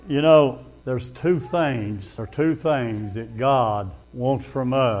You know, there's two things that God wants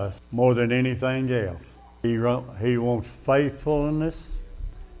from us more than anything else. He wants faithfulness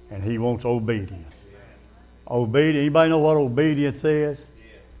and He wants obedience. Obedience. Anybody know what obedience is?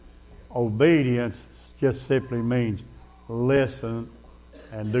 Obedience just simply means listen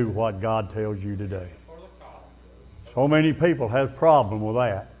and do what God tells you to do. So many people have a problem with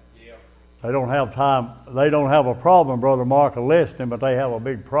that. They don't have a problem, Brother Mark, of listening, but they have a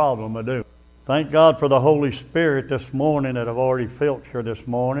big problem of doing. Thank God for the Holy Spirit this morning that I've already felt here this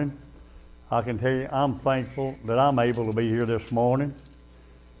morning. I can tell you I'm thankful that I'm able to be here this morning,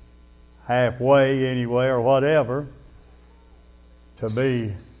 halfway anyway or whatever, to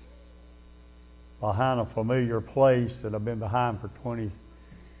be behind a familiar place that I've been behind for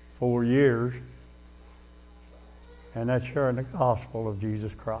 24 years, and that's sharing the gospel of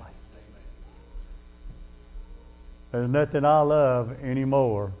Jesus Christ. There's nothing I love any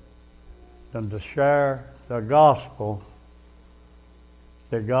more than to share the gospel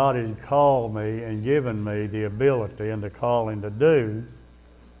that God has called me and given me the ability and the calling to do.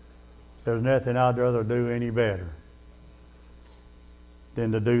 There's nothing I'd rather do any better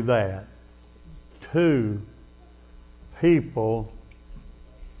than to do that to people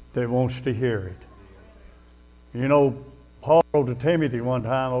that wants to hear it. You know, Paul wrote to Timothy one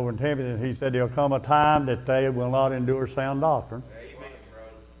time over in Timothy, and he said, there'll come a time that they will not endure sound doctrine. Amen,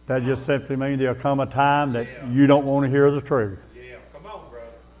 brother. That just simply means there'll come a time that you don't want to hear the truth. Come on,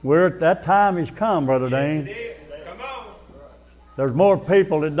 brother. That time has come, Brother Dean. Come on. There's more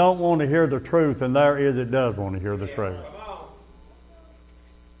people that don't want to hear the truth than there is that does want to hear the truth. Come on.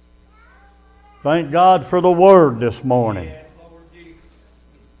 Thank God for the Word this morning.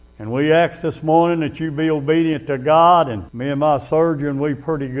 And we ask this morning that you be obedient to God. And me and my surgeon, we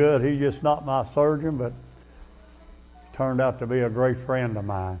pretty good. He's just not my surgeon, but turned out to be a great friend of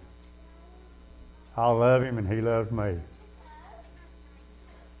mine. I love him and he loves me.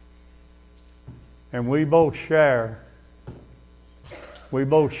 And we both share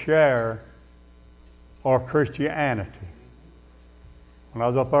our Christianity. When I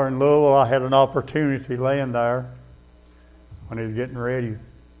was up there in Louisville, I had an opportunity laying there when he was getting ready to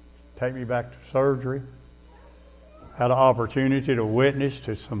take me back to surgery. Had an opportunity to witness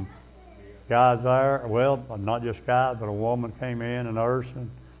to some guys there. Well, not just guys, but a woman came in, a nurse, and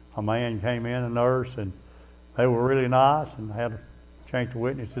a man came in, a nurse, and they were really nice, and I had a chance to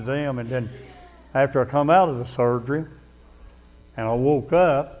witness to them. And then after I come out of the surgery, and I woke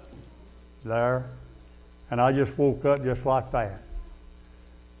up there, and I just woke up just like that.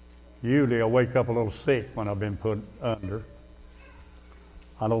 Usually I wake up a little sick when I've been put under.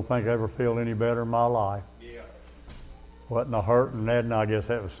 I don't think I ever feel any better in my life. Yeah. Wasn't a hurting that, and I guess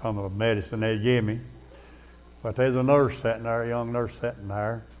that was some of the medicine they give me. But there's a nurse sitting there, a young nurse sitting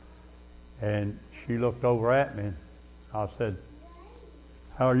there, and she looked over at me, and I said,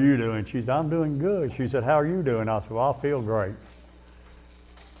 how are you doing? She said, I'm doing good. She said, how are you doing? I said, well, I feel great.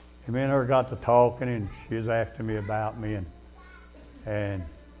 And me and her got to talking, and she was asking me about me, and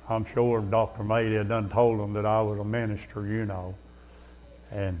I'm sure Dr. Mady had done told them that I was a minister, you know.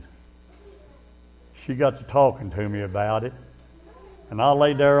 And she got to talking to me about it. And I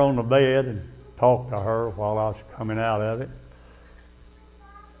laid there on the bed and talked to her while I was coming out of it.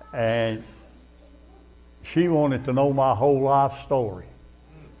 And she wanted to know my whole life story.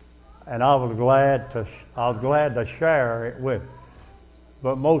 And I was glad to share it with her.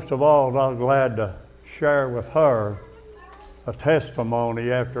 But most of all, I was glad to share with her a testimony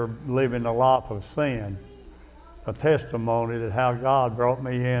after living a life of sin. A testimony that how God brought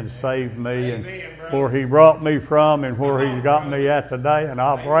me in, saved me, and where He brought me from and where He's got me at today. And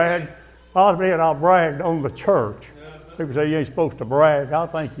I bragged on the church. People say you ain't supposed to brag. I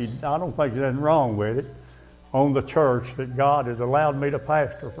don't think there's anything wrong with it. On the church that God has allowed me to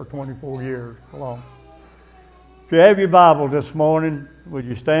pastor for 24 years. Hello. If you have your Bible this morning, would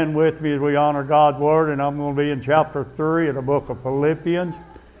you stand with me as we honor God's Word? And I'm going to be in chapter 3 of the book of Philippians,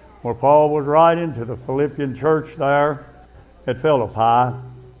 where Paul was writing to the Philippian church there at Philippi.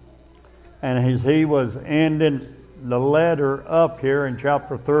 And as he was ending the letter up here in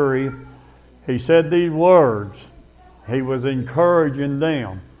chapter 3, he said these words. He was encouraging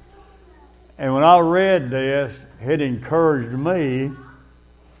them. And when I read this, it encouraged me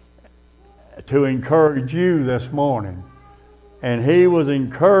to encourage you this morning. And he was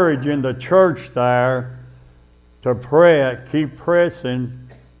encouraging the church there to keep pressing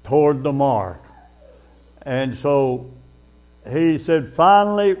toward the mark. And so he said,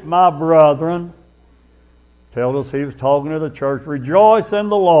 finally, my brethren, tells us he was talking to the church, rejoice in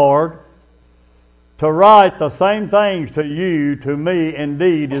the Lord. to write the same things to you, to me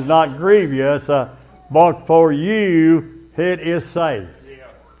indeed is not grievous, but for you it is safe.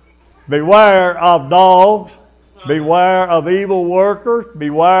 Beware of dogs, beware of evil workers,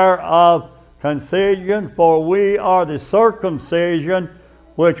 beware of concision, for we are the circumcision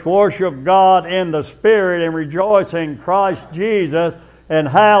which worship God in the Spirit and rejoice in Christ Jesus and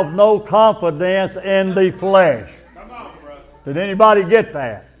have no confidence in the flesh. Come on, brother. Did anybody get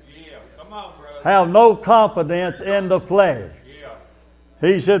that? Yeah, come on, brother. Have no confidence in the flesh. Yeah.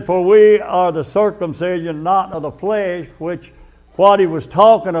 He said, for we are the circumcision not of the flesh, which what he was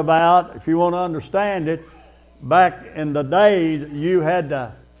talking about, if you want to understand it, back in the days you had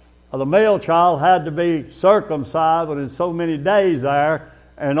to, the male child had to be circumcised within so many days there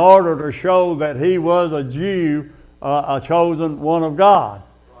in order to show that he was a Jew, a chosen one of God.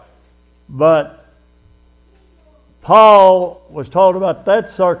 But Paul was talking about that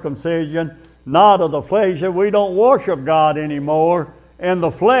circumcision, not of the flesh. He said, we don't worship God anymore in the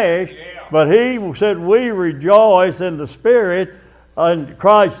flesh, but he said we rejoice in the Spirit in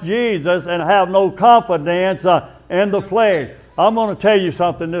Christ Jesus and have no confidence in the flesh. I'm going to tell you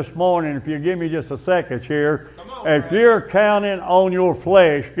something this morning, if you give me just a second here. If you're counting on your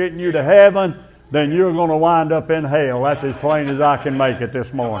flesh getting you to heaven, then you're going to wind up in hell. That's as plain as I can make it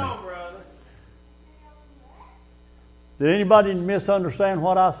this morning. Did anybody misunderstand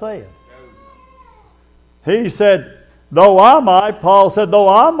what I said? He said, Paul said, though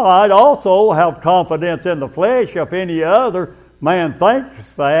I might also have confidence in the flesh, if any other man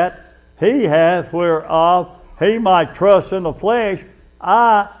thinks that he hath whereof he might trust in the flesh,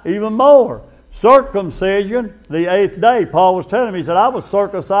 I even more. Circumcision, the 8th day. Paul was telling me, he said, I was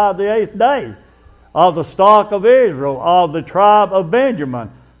circumcised the 8th day of the stock of Israel, of the tribe of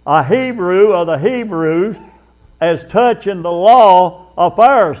Benjamin, a Hebrew of the Hebrews, as touching the law of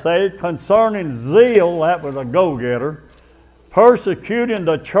Pharisees, concerning zeal, that was a go-getter, persecuting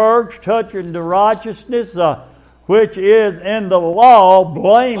the church, touching the righteousness, which is in the law,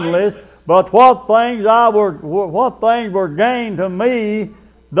 blameless. But what things were gained to me,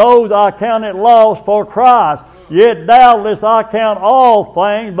 those I counted loss for Christ. Yet doubtless I count all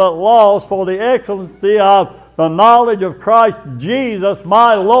things but loss for the excellency of the knowledge of Christ Jesus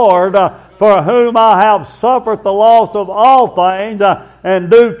my Lord, for whom I have suffered the loss of all things,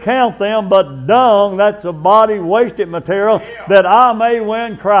 and do count them but dung, that's a body wasted material, that I may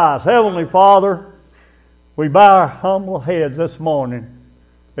win Christ. Heavenly Father, we bow our humble heads this morning,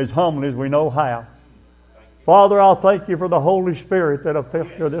 as humbly as we know how. Father, I thank you for the Holy Spirit that I felt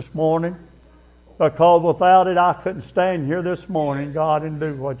here this morning, because without it I couldn't stand here this morning, God, and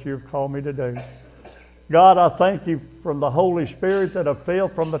do what you've called me to do. God, I thank you from the Holy Spirit that I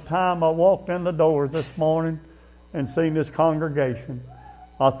felt from the time I walked in the doors this morning and seen this congregation.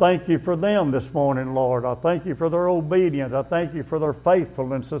 I thank you for them this morning, Lord. I thank you for their obedience. I thank you for their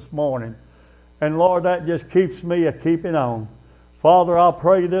faithfulness this morning. And Lord, that just keeps me keeping on. Father, I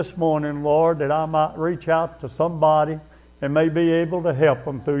pray this morning, Lord, that I might reach out to somebody and may be able to help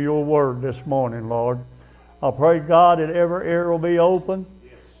them through your word this morning, Lord. I pray, God, that every ear will be open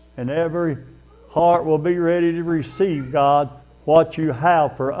and every heart will be ready to receive, God, what you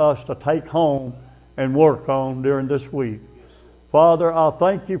have for us to take home and work on during this week. Father, I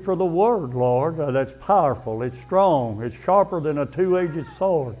thank you for the word, Lord, that's powerful, it's strong, it's sharper than a two-edged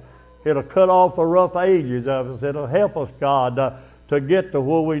sword. It'll cut off the rough edges of us. It'll help us, God, to get to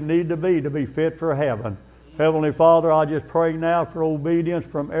where we need to be fit for heaven. Heavenly Father, I just pray now for obedience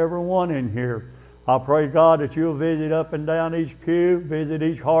from everyone in here. I pray, God, that you'll visit up and down each pew, visit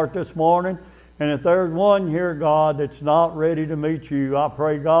each heart this morning. And if there's one here, God, that's not ready to meet you, I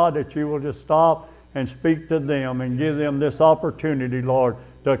pray, God, that you will just stop and speak to them and give them this opportunity, Lord,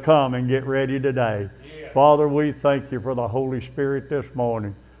 to come and get ready today. Yeah. Father, we thank you for the Holy Spirit this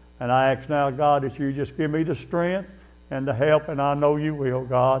morning. And I ask now, God, that you just give me the strength and the help, and I know you will,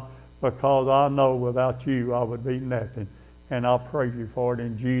 God, because I know without you I would be nothing. And I'll praise you for it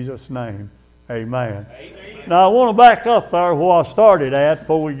in Jesus' name. Amen. Amen. Now, I want to back up there where I started at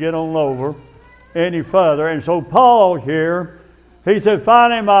before we get on over any further. And so Paul here, he said,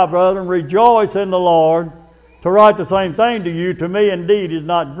 finally, my brethren, rejoice in the Lord. To write the same thing to you, to me indeed is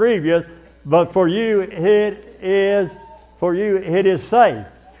not grievous, but for you it is safe.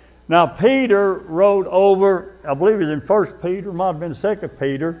 Now Peter wrote over, I believe it was in 1 Peter, might have been 2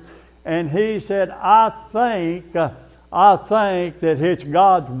 Peter, and he said, I think that it's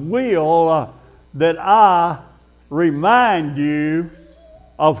God's will that I remind you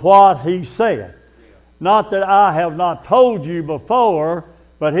of what he said. Not that I have not told you before,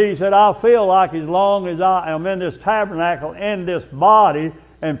 but he said, I feel like as long as I am in this tabernacle, in this body,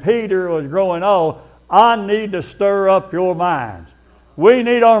 and Peter was growing old, I need to stir up your minds. We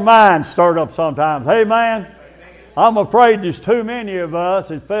need our minds stirred up sometimes. Amen? I'm afraid there's too many of us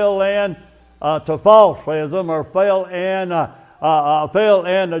that fell in to falsism or fell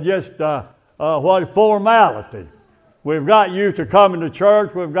into just formality. We've got used to coming to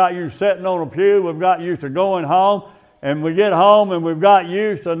church. We've got used to sitting on a pew. We've got used to going home. And we get home and we've got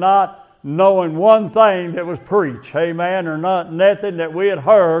used to not knowing one thing that was preached. Amen? Or nothing that we had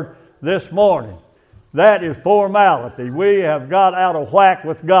heard this morning. That is formality. We have got out of whack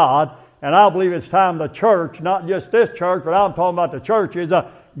with God. And I believe it's time the church, not just this church, but I'm talking about the churches,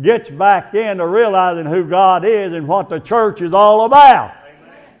 gets back into realizing who God is and what the church is all about.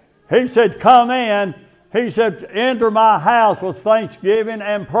 Amen. He said, come in. He said, enter my house with thanksgiving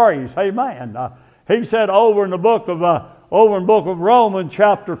and praise. Amen. He said over in the book of Romans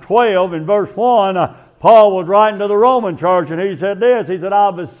chapter 12 in verse 1, Paul was writing to the Roman church and he said this. He said, I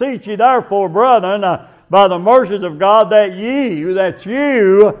beseech you therefore, brethren, by the mercies of God, that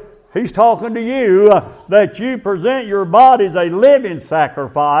you, he's talking to you, that you present your bodies a living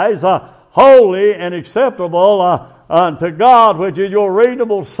sacrifice, holy and acceptable unto God, which is your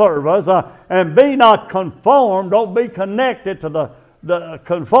reasonable service, and be not conformed, don't be connected to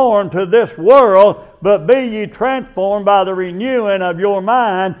conformed to this world, but be ye transformed by the renewing of your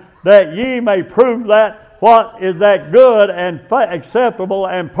mind, that ye may prove that what is that good and acceptable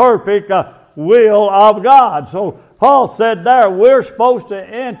and perfect will of God. So Paul said there, we're supposed to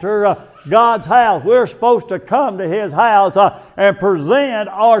enter God's house. We're supposed to come to His house and present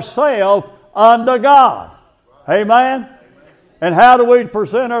ourselves unto God. Amen? And how do we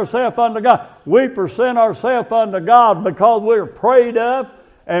present ourselves unto God? We present ourselves unto God because we're prayed up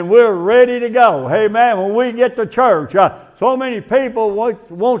and we're ready to go. Amen? When we get to church, so many people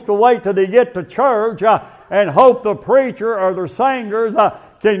wants to wait till they get to church and hope the preacher or the singers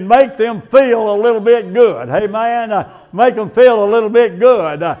can make them feel a little bit good. Amen? Make them feel a little bit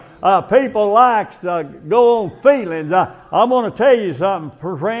good. People like to go on feelings. I'm going to tell you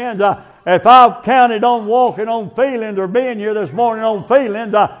something, friends. If I've counted on walking on feelings or being here this morning on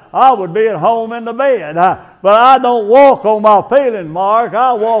feelings, I would be at home in the bed. But I don't walk on my feelings, Mark.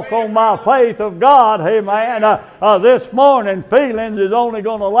 I walk on my faith of God. Amen. This morning, feelings is only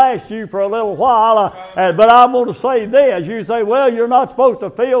going to last you for a little while. But I'm going to say this. You say, well, you're not supposed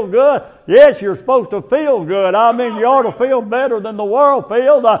to feel good. Yes, you're supposed to feel good. I mean, you ought to feel better than the world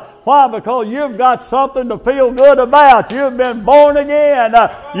feels. Why? Because you've got something to feel good about. You've been born again.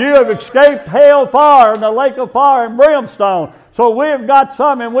 You have escaped hell fire and the lake of fire and brimstone. So we've got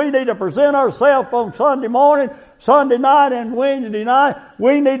something. We need to present ourselves on Sunday morning, Sunday night, and Wednesday night.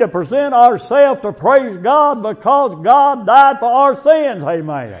 We need to present ourselves to praise God because God died for our sins.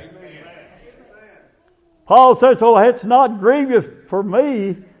 Amen. Amen. Paul says, so it's not grievous for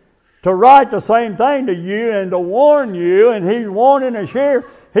me to write the same thing to you and to warn you. And he's warning us here.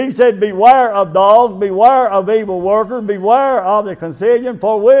 He said, beware of dogs, beware of evil workers, beware of the concision,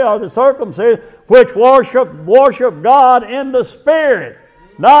 for we are the circumcision which worship God in the Spirit,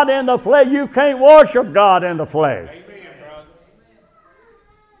 not in the flesh. You can't worship God in the flesh. Amen, brother.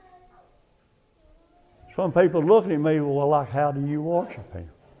 Some people looking at me, well, like, how do you worship Him?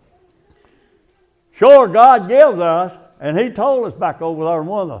 Sure, God gives us, and He told us back over there in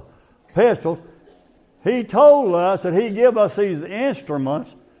one of the epistles, He told us that He give us these instruments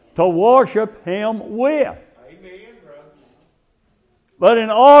to worship Him with. Amen, brother. But in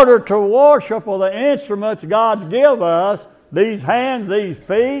order to worship with the instruments God's give us, these hands, these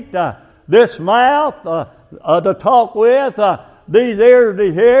feet, this mouth to talk with, these ears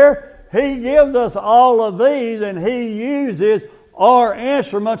to hear, He gives us all of these, and He uses our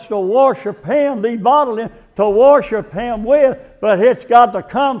instruments to worship Him, these bodily, to worship Him with, but it's got to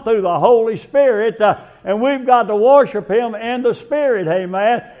come through the Holy Spirit, and we've got to worship Him in the Spirit,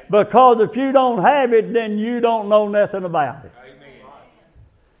 amen, because if you don't have it, then you don't know nothing about it. Amen.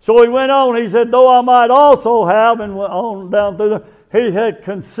 So he went on, he said, though I might also have, and went on down through he had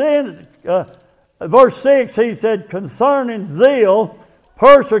consented, verse 6, he said, concerning zeal,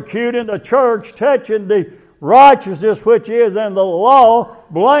 persecuting the church, touching the righteousness which is in the law,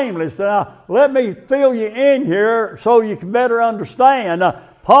 blameless. Now, let me fill you in here so you can better understand.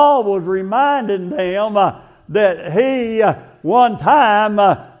 Paul was reminding them that he one time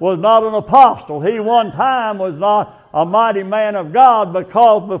was not an apostle. He one time was not a mighty man of God,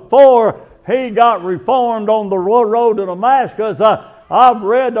 because before he got reformed on the road to Damascus, I've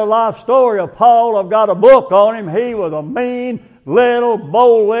read the life story of Paul. I've got a book on him. He was a mean, little,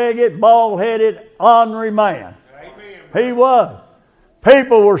 bow-legged, bald-headed, ornery man. Amen. He was.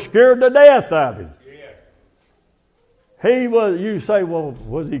 People were scared to death of him. Yeah. He was, you say, well,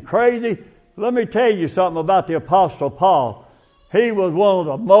 was he crazy? let me tell you something about the Apostle Paul. He was one of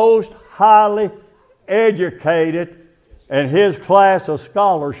the most highly educated in his class of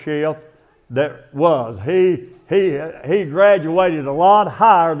scholarship that was. He graduated a lot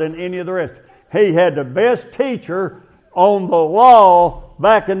higher than any of the rest. He had the best teacher on the law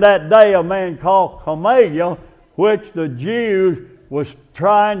back in that day, a man called Gamaliel, which the Jews was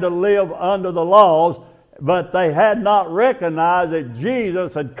trying to live under the laws, but they had not recognized that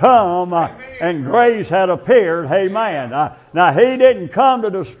Jesus had come and grace had appeared. Amen. Now, he didn't come to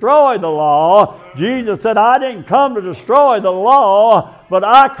destroy the law. Jesus said, I didn't come to destroy the law, but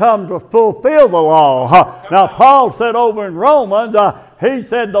I come to fulfill the law. Now, Paul said over in Romans, he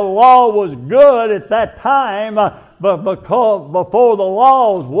said the law was good at that time, but because before the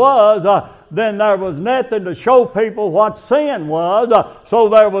laws was, then there was nothing to show people what sin was, so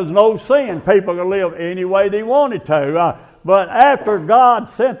there was no sin. People could live any way they wanted to. But after God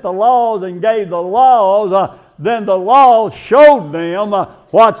sent the laws and gave the laws, then the laws showed them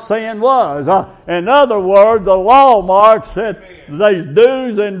what sin was. In other words, the law mark said, these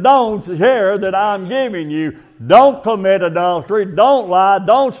do's and don'ts here that I'm giving you. Don't commit adultery, don't lie,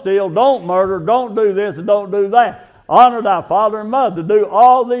 don't steal, don't murder, don't do this and don't do that. Honor thy father and mother. Do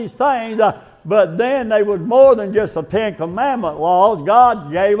all these things. But then they was more than just the Ten Commandment laws.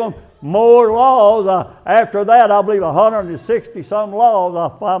 God gave them more laws. After that, I believe 160 some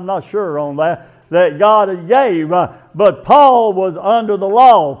laws. I'm not sure on that God gave. But Paul was under the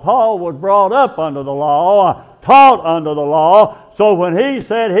law. Paul was brought up under the law, taught under the law. So when he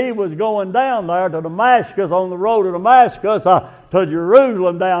said he was going down there to Damascus, on the road to Damascus, to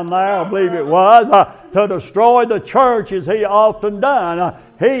Jerusalem down there, I believe it was, to destroy the church as he often done.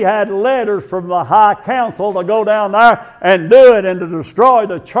 He had letters from the high council to go down there and do it and to destroy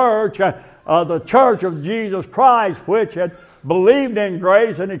the church of Jesus Christ, which had believed in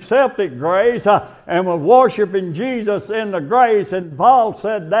grace and accepted grace and was worshiping Jesus in the grace. And Paul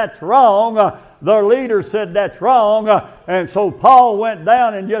said that's wrong. Their leader said that's wrong. And so Paul went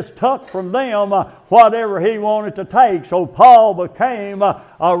down and just took from them whatever he wanted to take. So Paul became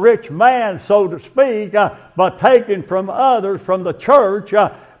a rich man, so to speak, by taking from others, from the church.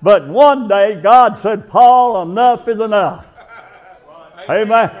 But one day God said, Paul, enough is enough.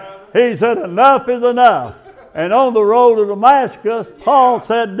 Amen. He said, enough is enough. And on the road to Damascus, Paul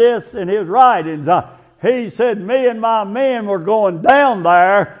said this in his writings. He said, me and my men were going down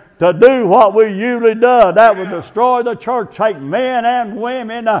there to do what we usually do. That would destroy the church, take men and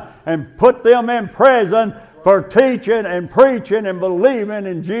women and put them in prison for teaching and preaching and believing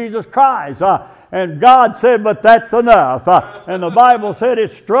in Jesus Christ. And God said, but that's enough. And the Bible said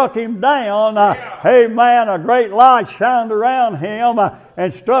it struck him down. Amen. A great light shined around him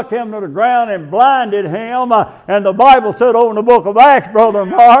and struck him to the ground and blinded him. And the Bible said over in the book of Acts, Brother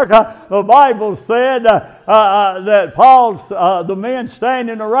Mark, the Bible said that Paul's, the men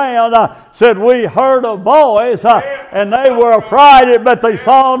standing around said, we heard a voice and they were affrighted, but they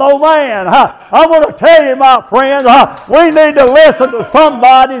saw no man. I want to tell you, my friends, we need to listen to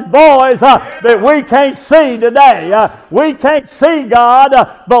somebody's voice that we can't see today. We can't see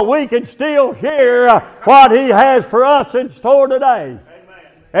God, but we can still hear what He has for us in store today.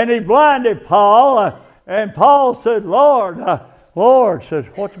 And he blinded Paul, and Paul said, Lord, says,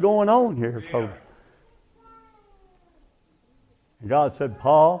 what's going on here? So God said,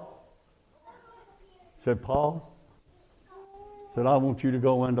 Paul, I want you to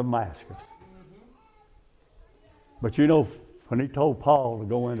go into Damascus. But you know, when he told Paul to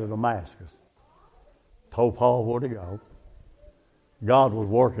go into Damascus, told Paul where to go, God was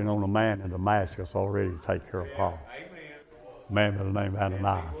working on a man in Damascus already to take care of Paul. A man by the name of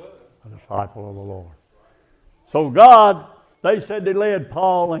Ananias, a disciple of the Lord. So God, they said they led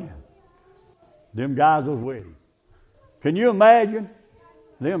Paul in. Them guys was with him. Can you imagine?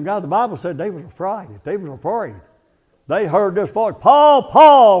 Them guys, the Bible said they was afraid. They was afraid. They heard this voice, Paul,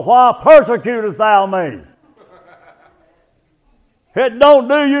 Paul, why persecutest thou me? It don't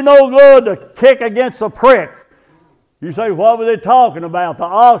do you no good to kick against the pricks. You say, what were they talking about? The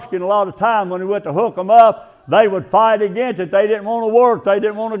oxen, a lot of time when we went to hook them up, they would fight against it. They didn't want to work. They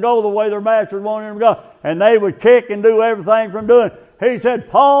didn't want to go the way their masters wanted them to go. And they would kick and do everything from doing. He said,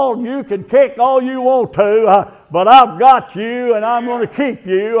 Paul, you can kick all you want to, but I've got you and I'm going to keep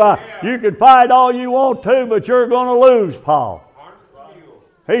you. You can fight all you want to, but you're going to lose, Paul.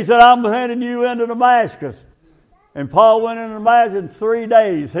 He said, I'm sending you into Damascus. And Paul went into Damascus in 3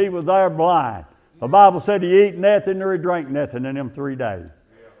 days. He was there blind. The Bible said he ate nothing or he drank nothing in them 3 days.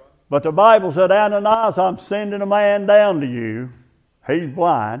 But the Bible said, Ananias, I'm sending a man down to you. He's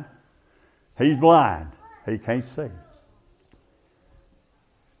blind. He can't see.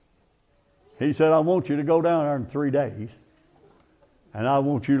 He said, I want you to go down there in 3 days, and I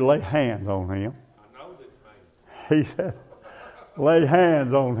want you to lay hands on him. I know this man. He said, lay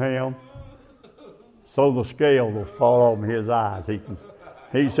hands on him so the scale will fall off his eyes.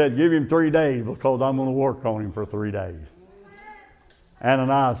 He said, give him 3 days because I'm going to work on him for 3 days.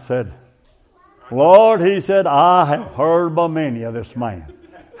 Ananias said, Lord, he said, I have heard by many of this man,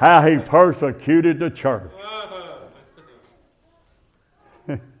 how he persecuted the church.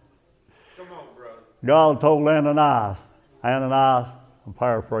 Come on, brother. God told Ananias, I'm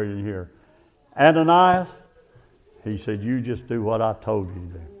paraphrasing here, Ananias, he said, you just do what I told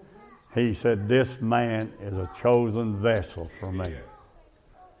you to do. He said, this man is a chosen vessel for me.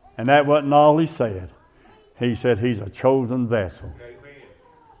 And that wasn't all he said. He said, he's a chosen vessel. Amen.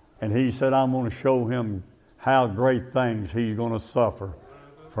 And he said, I'm going to show him how great things he's going to suffer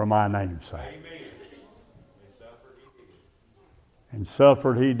for my name's sake. Amen. And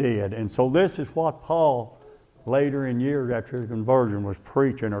suffered he did. And so this is what Paul, later in years after his conversion, was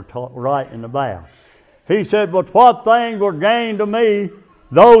preaching or writing about. He said, but what things were gained to me,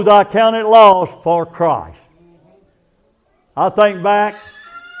 those I counted loss for Christ. I think back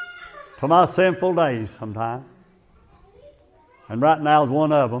to my sinful days sometimes. And right now is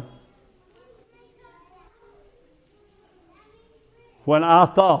one of them. When I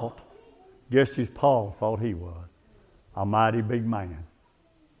thought, just as Paul thought he was, a mighty big man.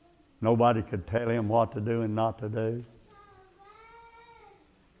 Nobody could tell him what to do and not to do.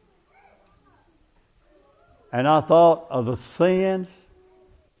 And I thought of the sins,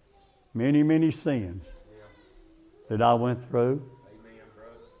 many, many sins that I went through.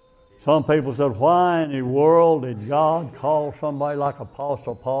 Some people said, why in the world did God call somebody like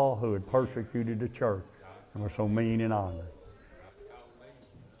Apostle Paul who had persecuted the church and was so mean and honest?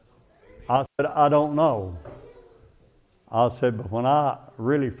 I said, I don't know. I said, but when I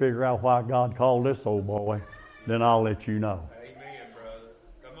really figure out why God called this old boy, then I'll let you know. Amen, brother.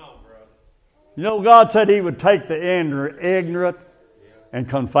 Come on, brother. You know, God said he would take the ignorant and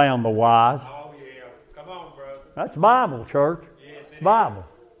confound the wise. Oh, yeah. Come on, brother. That's Bible, church. Yes, it It's Bible.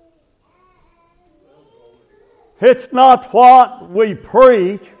 It's not what we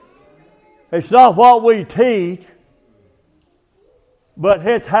preach. It's not what we teach. But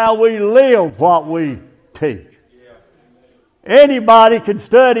it's how we live what we teach. Anybody can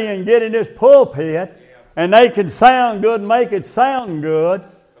study and get in this pulpit, and they can sound good and make it sound good,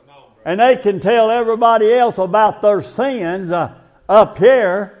 and they can tell everybody else about their sins up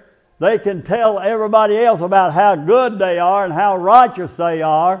here. They can tell everybody else about how good they are and how righteous they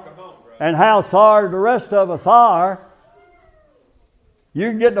are and how sorry the rest of us are.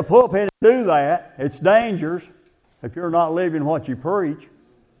 You can get in the pulpit and do that. It's dangerous if you're not living what you preach.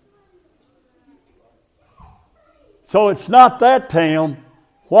 So it's not that, Tim,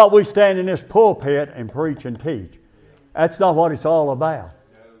 what we stand in this pulpit and preach and teach. That's not what it's all about.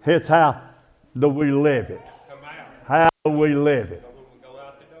 It's how do we live it. How do we live it.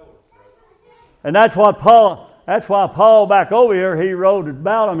 And that's why Paul back over here, he wrote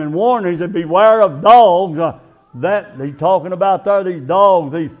about them and warned them. He said, beware of dogs. That he's talking about there, these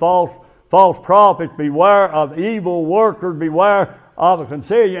dogs, these false prophets. Beware of evil workers. Beware of a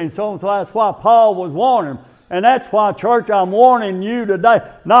conciliation. And so that's why Paul was warning them. And that's why, church, I'm warning you today.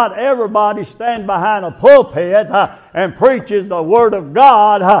 Not everybody stand behind a pulpit and preaches the Word of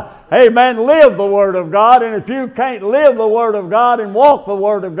God. Amen. Live the Word of God. And if you can't live the Word of God and walk the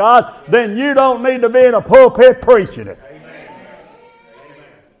Word of God, then you don't need to be in a pulpit preaching it. Amen.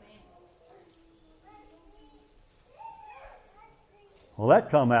 Well,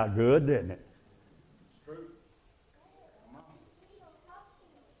 that come out good, didn't it?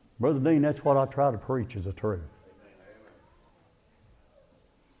 Brother Dean, that's what I try to preach is the truth.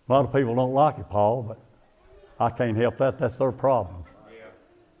 A lot of people don't like it, Paul, but I can't help that. That's their problem.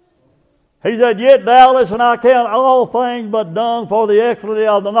 He said, yet doubtless, and I count all things but dung for the excellency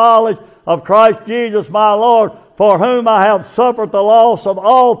of the knowledge of Christ Jesus my Lord, for whom I have suffered the loss of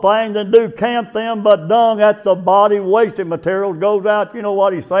all things, and do count them but dung at the body, wasted materials, goes out, you know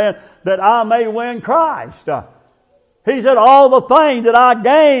what he's saying, that I may win Christ. He said, all the things that I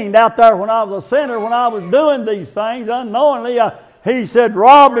gained out there when I was a sinner, when I was doing these things unknowingly, he said,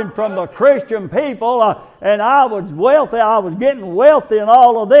 robbing from the Christian people, and I was wealthy, I was getting wealthy and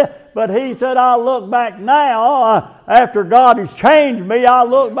all of this. But he said, I look back now, after God has changed me, I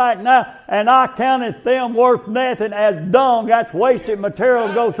look back now, and I counted them worth nothing as dung. That's wasted material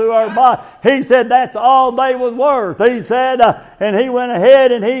to go through our body. He said, that's all they was worth. He said, and he went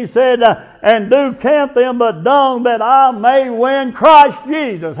ahead and he said, and do count them but dung that I may win Christ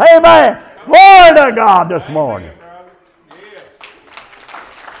Jesus. Amen. Glory to God this morning.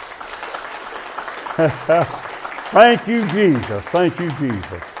 Thank you, Jesus. Thank you,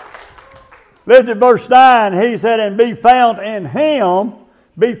 Jesus. Listen to verse 9. He said, and be found in Him.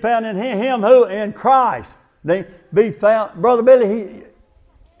 Be found in Him who? In Christ. Be found. Brother Billy,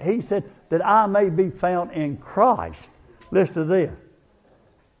 he said that I may be found in Christ. Listen to this.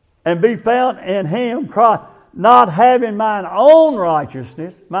 And be found in Him, Christ, not having mine own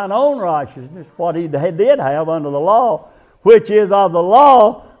righteousness, what He did have under the law, which is of the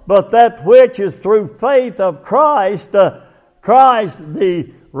law, but that which is through faith of Christ, Christ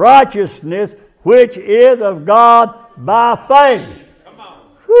the righteousness which is of God by faith. Come on.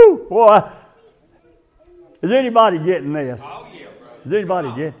 Whew, boy. Is anybody getting this? Oh, yeah, brother. Is anybody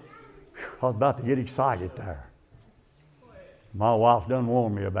getting? I was about to get excited there. My wife done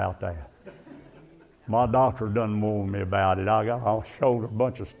warn me about that. My doctor done warn me about it. I got on shoulder a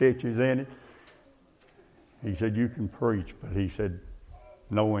bunch of stitches in it. He said, you can preach, but he said,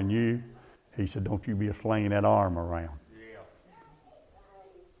 knowing you, he said, don't you be slinging that arm around.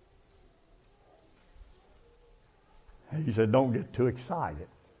 Yeah. He said, don't get too excited.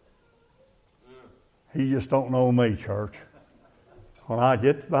 He just don't know me, church. When I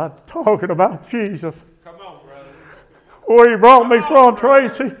get about talking about Jesus, come on, brother. Where He brought me from,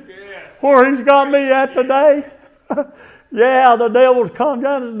 Tracy, where He's got me at today. Yeah, the devil's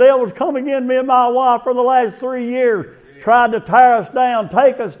come against me and my wife for the last 3 years. Tried to tear us down,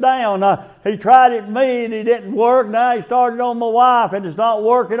 take us down. He tried it me and it didn't work. Now he started on my wife and it's not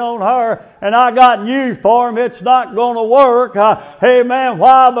working on her. And I got news for him. It's not going to work. Amen.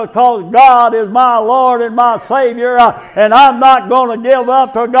 Why? Because God is my Lord and my Savior. And I'm not going to give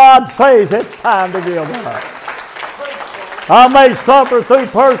up till God says it's time to give up. I may suffer through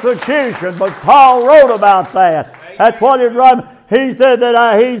persecution, but Paul wrote about that. That's what it wrote. He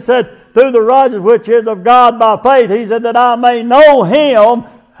said, through the righteousness which is of God by faith, he said that I may know Him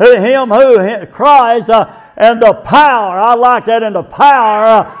who Christ, and the power. I like that, in the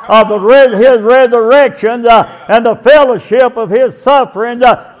power of His resurrection and the fellowship of His sufferings,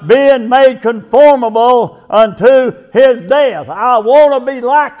 being made conformable unto His death. I want to be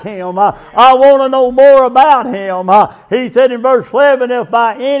like Him. I want to know more about Him. He said in verse 11, if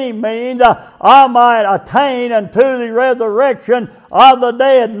by any means I might attain unto the resurrection of the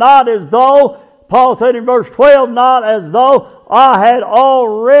dead, not as though, Paul said in verse 12, not as though I had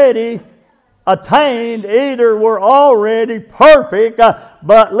already attained, either were already perfect,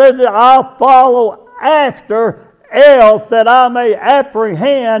 but listen, I follow after, else that I may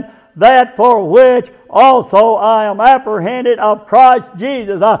apprehend that for which also I am apprehended of Christ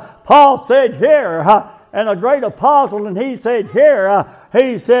Jesus. Paul said here, and a great apostle, and he said here,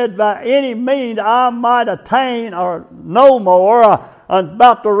 he said, by any means I might attain or know more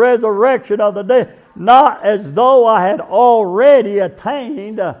about the resurrection of the dead, not as though I had already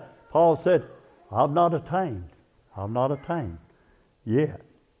attained. Paul said, I've not attained yet.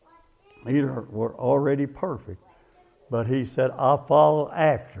 Either we're already perfect, but he said, I follow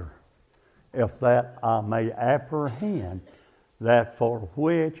after, if that I may apprehend that for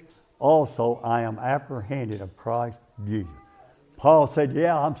which also I am apprehended of Christ Jesus. Paul said,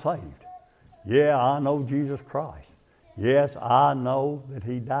 yeah, I'm saved. Yeah, I know Jesus Christ. Yes, I know that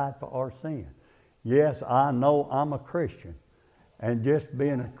He died for our sins. Yes, I know I'm a Christian. And just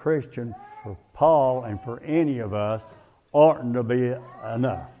being a Christian for Paul and for any of us oughtn't to be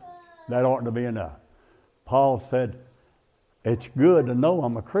enough. That oughtn't to be enough. Paul said, it's good to know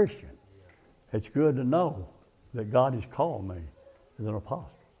I'm a Christian. It's good to know that God has called me as an apostle.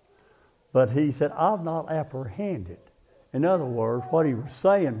 But he said, I've not apprehended. In other words, what he was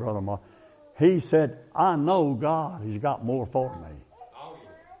saying, Brother Mark, he said, I know God has got more for me.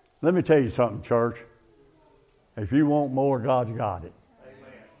 Let me tell you something, church. If you want more, God's got it.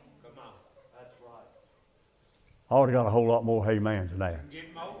 Amen. Come on. That's right. I already got a whole lot more amens than that.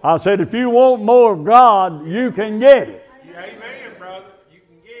 I said, if you want more of God, you can get it. Amen, brother. You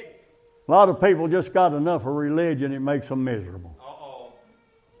can get it. A lot of people just got enough of religion, it makes them miserable. Uh-oh.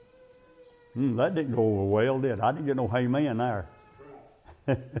 That didn't go over well, did it? I didn't get no amen there.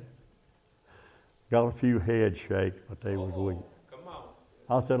 Got a few head shakes, but they was weak. Come on.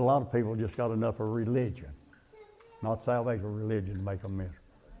 I said a lot of people just got enough of religion. Not salvation, religion to make them miserable.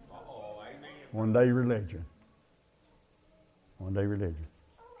 Uh-oh, amen. One day religion.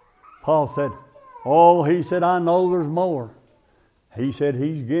 Paul said, he said, I know there's more. He said,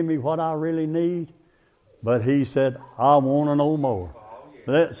 He's given me what I really need. But he said, I want to know more.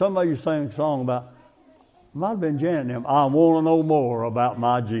 Somebody sang a song about, it might have been Janet and them, I want to know more about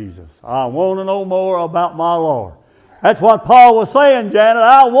my Jesus. I want to know more about my Lord. That's what Paul was saying, Janet.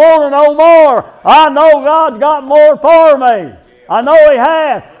 I want to know more. I know God's got more for me. I know He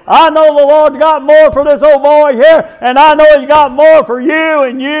has. I know the Lord's got more for this old boy here, and I know He's got more for you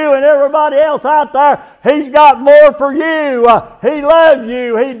and everybody else out there. He's got more for you. He loves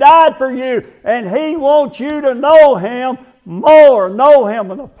you. He died for you, and He wants you to know Him more. Know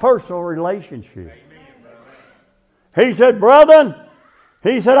Him in a personal relationship. He said, brethren,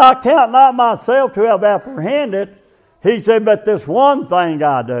 He said, I count not myself to have apprehended. He said, but this one thing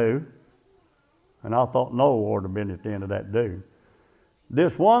I do. And I thought Noah would have been at the end of that do.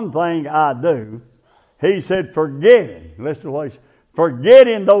 This one thing I do, he said, forgetting. Listen to what he said.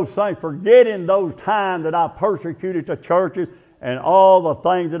 Forgetting those things, forgetting those times that I persecuted the churches and all the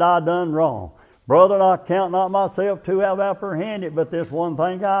things that I done wrong. Brother, I count not myself to have apprehended, but this one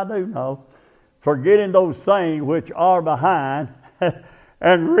thing I do know. Forgetting those things which are behind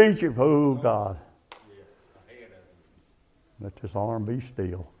and reaching, oh God. Let this arm be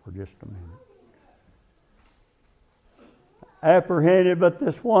still for just a minute. Apprehended, but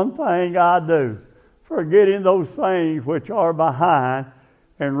this one thing I do, forgetting those things which are behind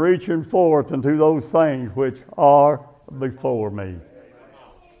and reaching forth unto those things which are before me.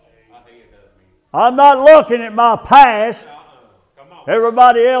 I'm not looking at my past.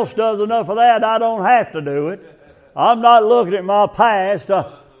 Everybody else does enough of that. I don't have to do it. I'm not looking at my past.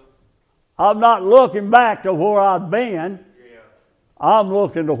 I'm not looking back to where I've been. I'm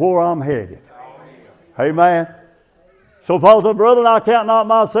looking to where I'm headed. Amen. So Paul said, brethren, I count not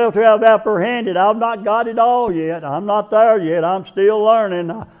myself to have apprehended. I've not got it all yet. I'm not there yet. I'm still learning.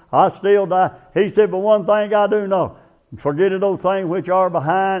 I still die. He said, but one thing I do know, forgetting those things which are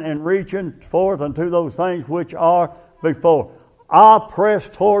behind and reaching forth unto those things which are before. I press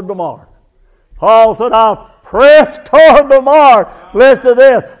toward the mark. Paul said, I press toward the mark. Listen to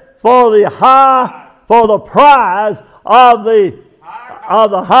this. For the prize of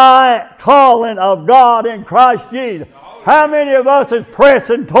the high calling of God in Christ Jesus. How many of us is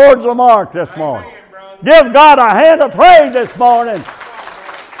pressing towards the mark this morning? Give God a hand of praise this morning.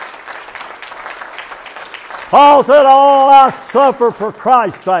 Paul said, oh, I suffer for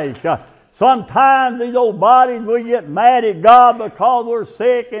Christ's sake. Sometimes these old bodies, we get mad at God because we're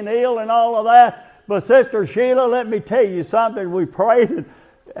sick and ill and all of that. But Sister Sheila, let me tell you something. We prayed,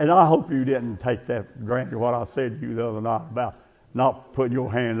 and I hope you didn't take that granted what I said to you the other night about not putting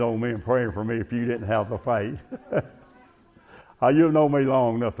your hands on me and praying for me if you didn't have the faith. You'll know me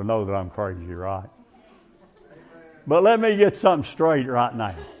long enough to know that I'm crazy, right? But let me get something straight right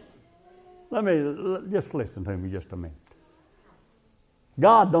now. Just listen to me just a minute.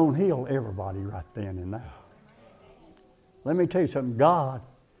 God don't heal everybody right then and there. Let me tell you something. God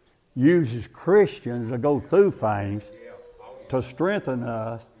uses Christians to go through things to strengthen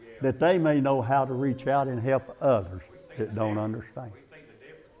us that they may know how to reach out and help others that don't understand.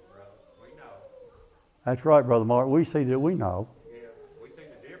 That's right, Brother Mark. We see that we know. Yeah, we see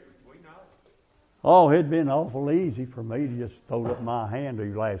the difference. We know. Oh, it'd been awful easy for me to just throw up my hand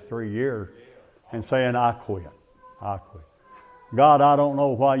these last 3 years and saying, I quit. God, I don't know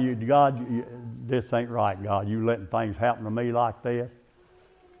why this ain't right, God. You letting things happen to me like this.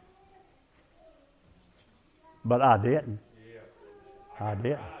 But I didn't. I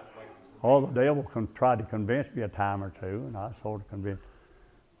didn't. Oh, the devil tried to convince me a time or two, and I sort of convinced.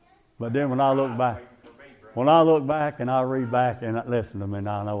 But then when I look back and I read back, and listen to me,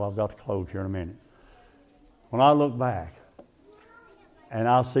 now I know I've got to close here in a minute. When I look back and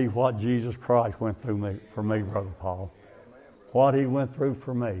I see what Jesus Christ went through for me, Brother Paul, what He went through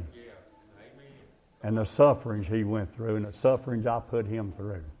for me, and the sufferings He went through, and the sufferings I put Him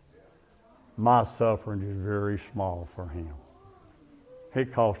through, my suffering is very small for Him.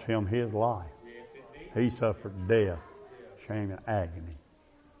 It cost Him His life. He suffered death, shame, and agony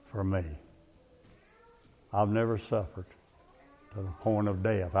for me. I've never suffered to the point of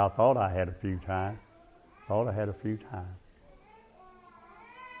death. I thought I had a few times.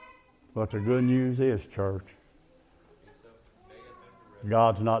 But the good news is, church,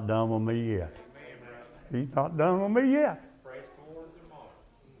 God's not done with me yet. He's not done with me yet.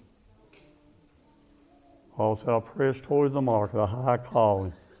 Paul said, I press towards the mark of the high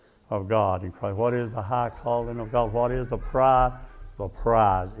calling of God in Christ. What is the high calling of God? What is the prize? The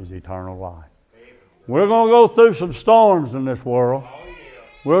prize is eternal life. We're going to go through some storms in this world.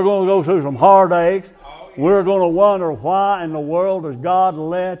 We're going to go through some heartaches. We're going to wonder why in the world does God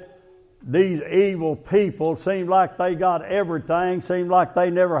let these evil people seem like they got everything, seem like they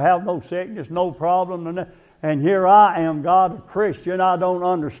never have no sickness, no problem. And here I am, God, a Christian. I don't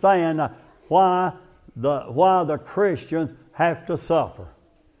understand why the Christians have to suffer.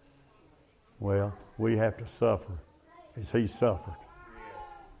 Well, we have to suffer as He suffered.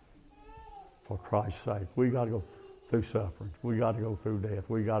 For Christ's sake. We got to go through suffering. We got to go through death.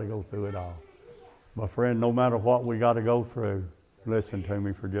 We got to go through it all. My friend, no matter what we got to go through, listen to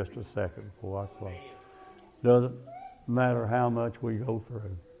me for just a second before I close. Doesn't matter how much we go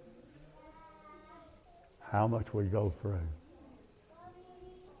through. How much we go through.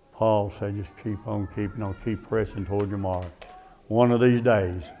 Paul said, just keep on keeping on, keep pressing toward your mark. One of these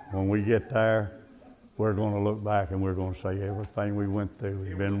days, when we get there, we're going to look back and we're going to say everything we went through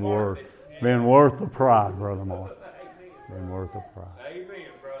has been worth the pride, Brother Mark. Been worth the pride. Amen,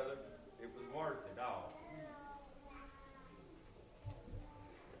 brother. It was worth it all.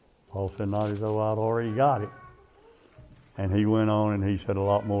 Paul said, not as though I'd already got it. And he went on and he said a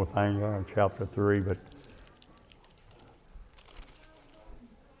lot more things there in chapter 3, but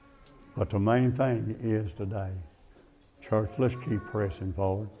the main thing is today, church, let's keep pressing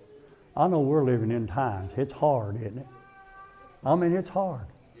forward. I know we're living in times. It's hard, isn't it? I mean, it's hard.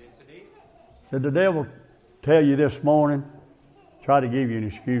 Yes, it is. Did the devil tell you this morning, try to give you an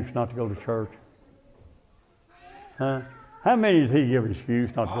excuse not to go to church? Huh? How many did he give an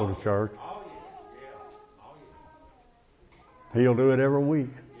excuse not to go to church? Oh, yeah. Oh, yeah. He'll do it every week.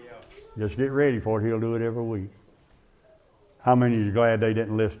 Yeah. Just get ready for it. He'll do it every week. How many is glad they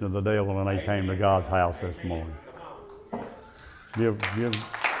didn't listen to the devil and they came to God's house this morning? Give